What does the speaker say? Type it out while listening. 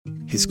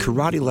His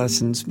karate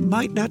lessons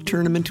might not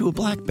turn him into a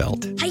black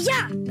belt.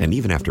 Hi-ya! And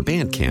even after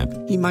band camp,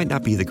 he might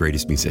not be the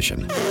greatest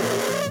musician.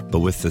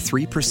 But with the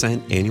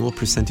 3% annual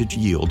percentage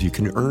yield you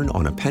can earn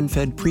on a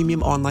PenFed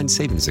premium online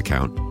savings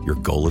account, your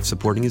goal of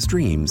supporting his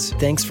dreams...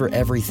 Thanks for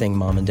everything,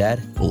 Mom and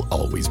Dad. ...will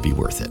always be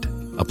worth it.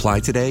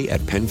 Apply today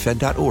at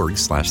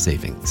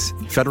PenFed.org/savings.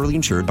 Federally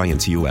insured by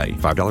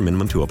NCUA. $5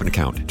 minimum to open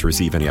account. To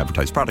receive any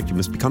advertised product, you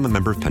must become a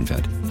member of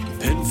PenFed.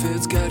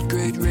 PenFed's got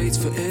great rates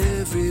for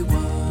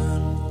everyone.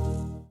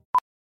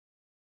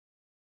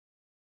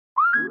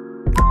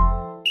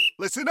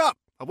 Listen up.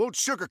 I won't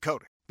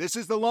sugarcoat it. This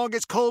is the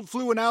longest cold,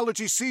 flu, and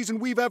allergy season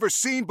we've ever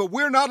seen, but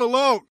we're not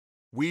alone.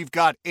 We've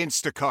got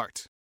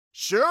Instacart.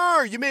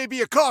 Sure, you may be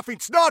a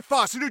coughing snot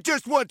faucet who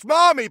just wants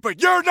mommy,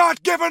 but you're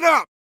not giving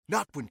up.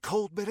 Not when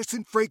cold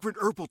medicine, fragrant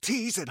herbal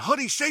teas, and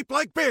honey shaped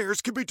like bears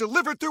can be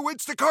delivered through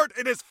Instacart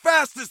in as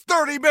fast as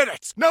 30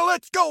 minutes. Now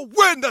let's go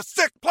win the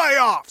sick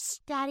playoffs.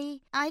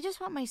 Daddy, I just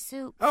want my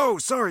soup. Oh,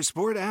 sorry,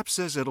 Sport. App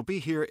says it'll be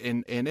here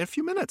in a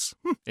few minutes.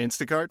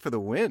 Instacart for the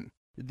win.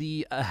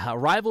 The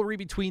rivalry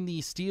between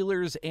the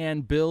Steelers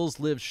and Bills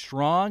lives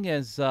strong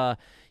as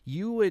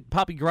you at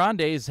Papi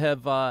Grande's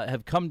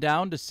have come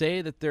down to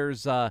say that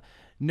there's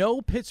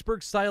no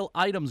Pittsburgh-style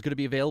items going to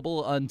be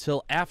available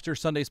until after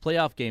Sunday's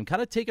playoff game.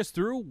 Kind of take us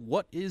through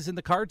what is in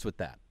the cards with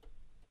that.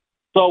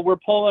 So we're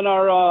pulling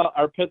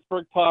our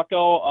Pittsburgh taco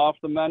off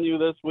the menu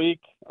this week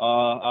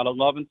out of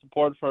love and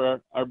support for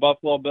our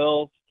Buffalo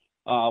Bills.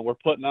 We're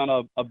putting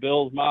on a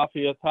Bills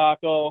Mafia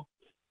taco.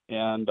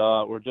 And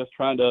we're just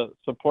trying to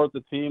support the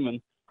team and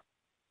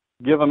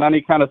give them any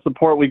kind of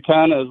support we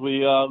can as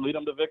we lead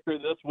them to victory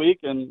this week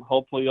and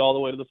hopefully all the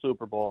way to the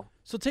Super Bowl.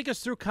 So take us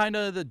through kind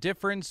of the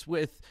difference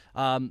with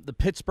the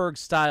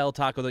Pittsburgh-style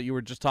taco that you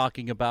were just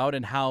talking about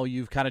and how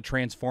you've kind of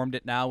transformed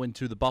it now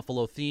into the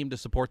Buffalo theme to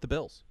support the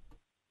Bills.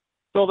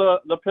 So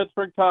the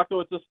Pittsburgh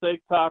taco, it's a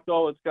steak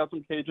taco. It's got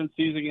some Cajun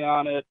seasoning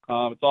on it.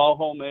 It's all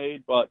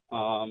homemade, but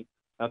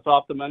that's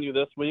off the menu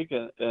this week.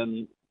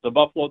 And the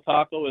Buffalo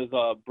taco is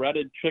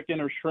breaded chicken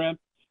or shrimp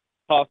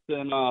tossed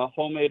in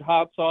homemade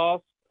hot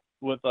sauce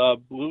with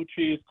blue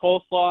cheese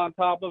coleslaw on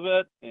top of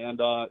it. And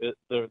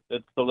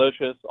it's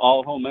delicious,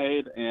 all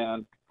homemade,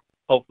 and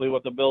hopefully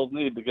what the Bills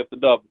need to get the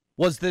dub.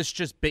 Was this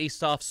just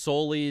based off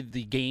solely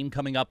the game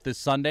coming up this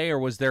Sunday, or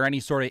was there any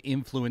sort of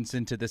influence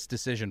into this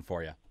decision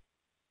for you?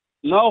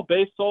 No,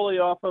 based solely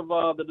off of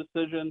the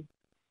decision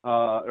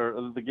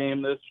or the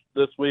game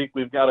this week.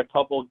 We've got a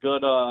couple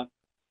good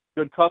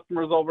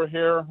customers over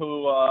here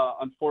who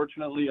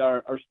unfortunately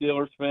are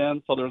Steelers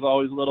fans, so there's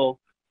always a little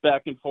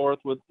back and forth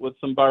with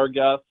some bar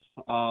guests.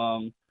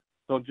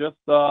 So just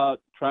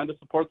trying to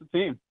support the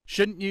team.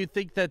 Shouldn't you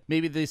think that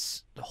maybe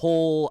this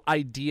whole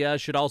idea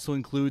should also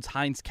include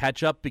Heinz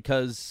ketchup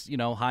because, you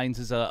know, Heinz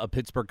is a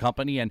Pittsburgh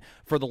company, and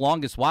for the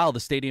longest while the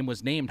stadium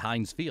was named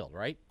Heinz Field,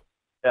 right?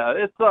 Yeah,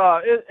 this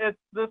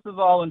is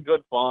all in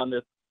good fun.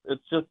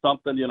 It's just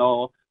something, you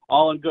know,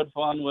 all in good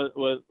fun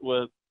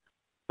with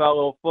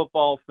fellow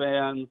football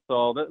fans.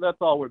 So that's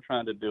all we're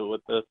trying to do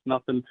with this.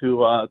 Nothing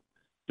too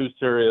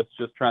serious.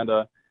 Just trying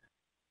to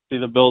see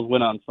the Bills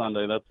win on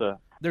Sunday. That's it.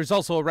 There's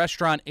also a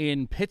restaurant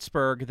in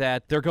Pittsburgh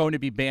that they're going to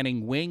be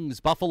banning wings,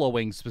 buffalo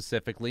wings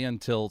specifically,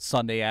 until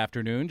Sunday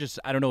afternoon. Just,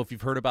 I don't know if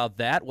you've heard about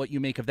that, what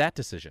you make of that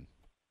decision.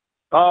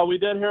 We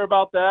did hear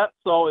about that.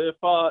 So if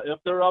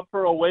they're up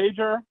for a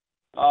wager,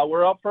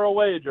 we're up for a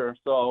wager.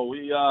 So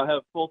we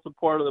have full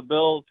support of the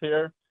Bills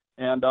here.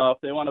 And if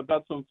they want to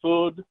bet some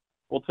food,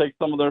 we'll take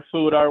some of their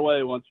food our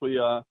way once we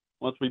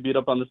beat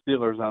up on the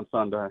Steelers on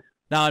Sunday.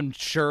 Now, I'm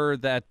sure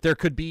that there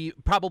could be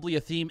probably a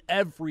theme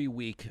every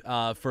week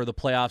for the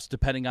playoffs,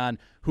 depending on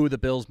who the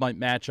Bills might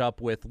match up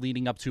with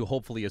leading up to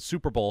hopefully a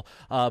Super Bowl.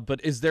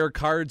 But is there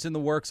cards in the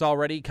works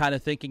already, kind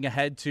of thinking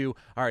ahead to,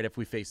 all right, if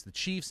we face the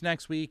Chiefs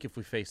next week, if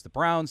we face the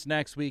Browns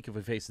next week, if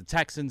we face the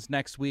Texans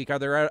next week, are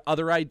there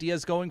other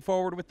ideas going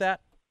forward with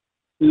that?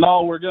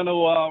 No, we're gonna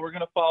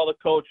follow the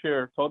coach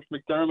here, Coach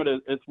McDermott.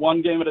 It's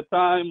one game at a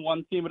time,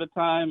 one team at a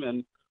time,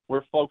 and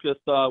we're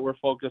focused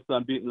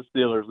on beating the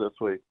Steelers this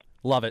week.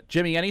 Love it.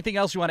 Jimmy, anything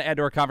else you want to add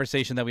to our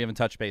conversation that we haven't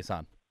touched base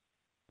on?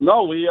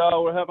 No,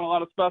 we're having a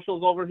lot of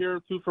specials over here,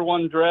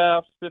 2-for-1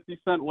 drafts,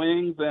 50-cent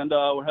wings, and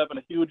we're having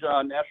a huge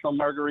National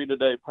Margarita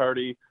Day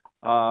party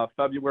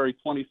February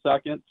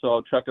 22nd.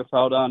 So check us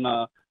out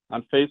on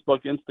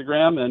Facebook,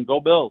 Instagram, and go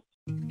Bills.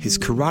 His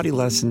karate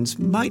lessons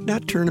might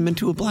not turn him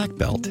into a black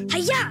belt.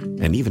 Hi-ya!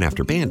 And even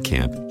after band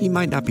camp, he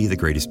might not be the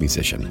greatest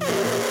musician.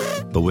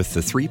 But with the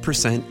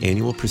 3%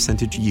 annual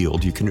percentage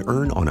yield you can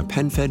earn on a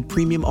PenFed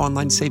premium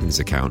online savings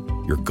account,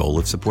 your goal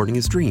of supporting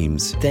his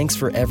dreams... Thanks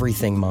for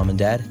everything, Mom and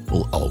Dad.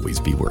 ...will always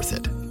be worth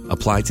it.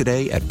 Apply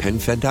today at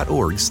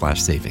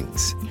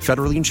PenFed.org/savings.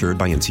 Federally insured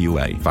by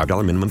NCUA.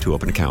 $5 minimum to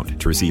open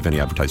account. To receive any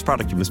advertised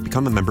product, you must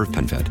become a member of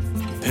PenFed.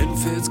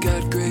 PenFed's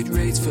got great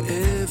rates for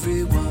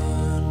everyone.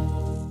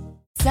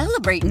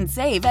 Celebrate and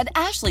save at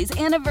Ashley's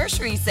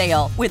Anniversary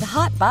Sale. With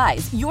Hot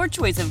Buys, your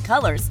choice of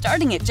colors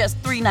starting at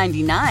just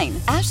 $3.99.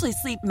 Ashley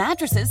Sleep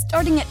mattresses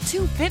starting at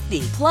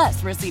 $2.50.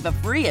 Plus, receive a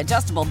free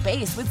adjustable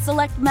base with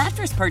select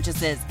mattress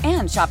purchases.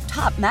 And shop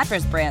top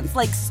mattress brands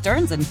like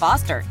Stearns &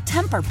 Foster,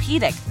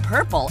 Tempur-Pedic,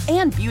 Purple,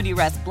 and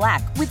Beautyrest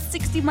Black with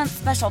 60-month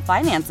special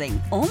financing.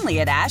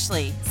 Only at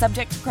Ashley.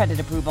 Subject to credit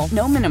approval.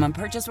 No minimum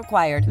purchase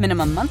required.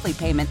 Minimum monthly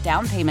payment,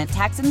 down payment,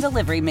 tax, and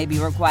delivery may be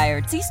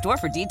required. See store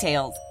for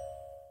details.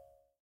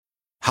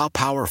 How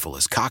powerful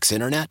is Cox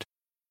Internet?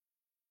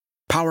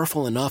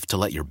 Powerful enough to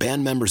let your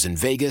band members in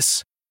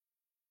Vegas,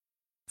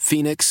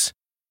 Phoenix,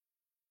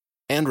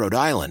 and Rhode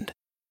Island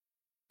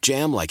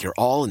jam like you're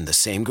all in the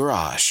same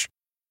garage.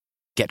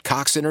 Get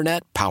Cox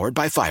Internet powered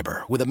by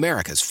fiber with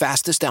America's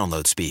fastest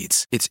download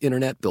speeds. It's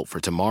internet built for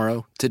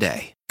tomorrow,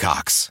 today.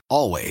 Cox,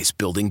 always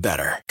building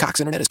better. Cox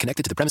Internet is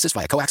connected to the premises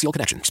via coaxial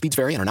connection. Speeds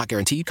vary and are not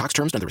guaranteed. Cox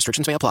terms and other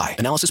restrictions may apply.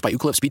 Analysis by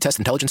Ookla Speed Test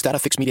Intelligence Data.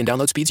 Fixed median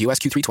download speeds. US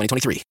Q3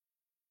 2023.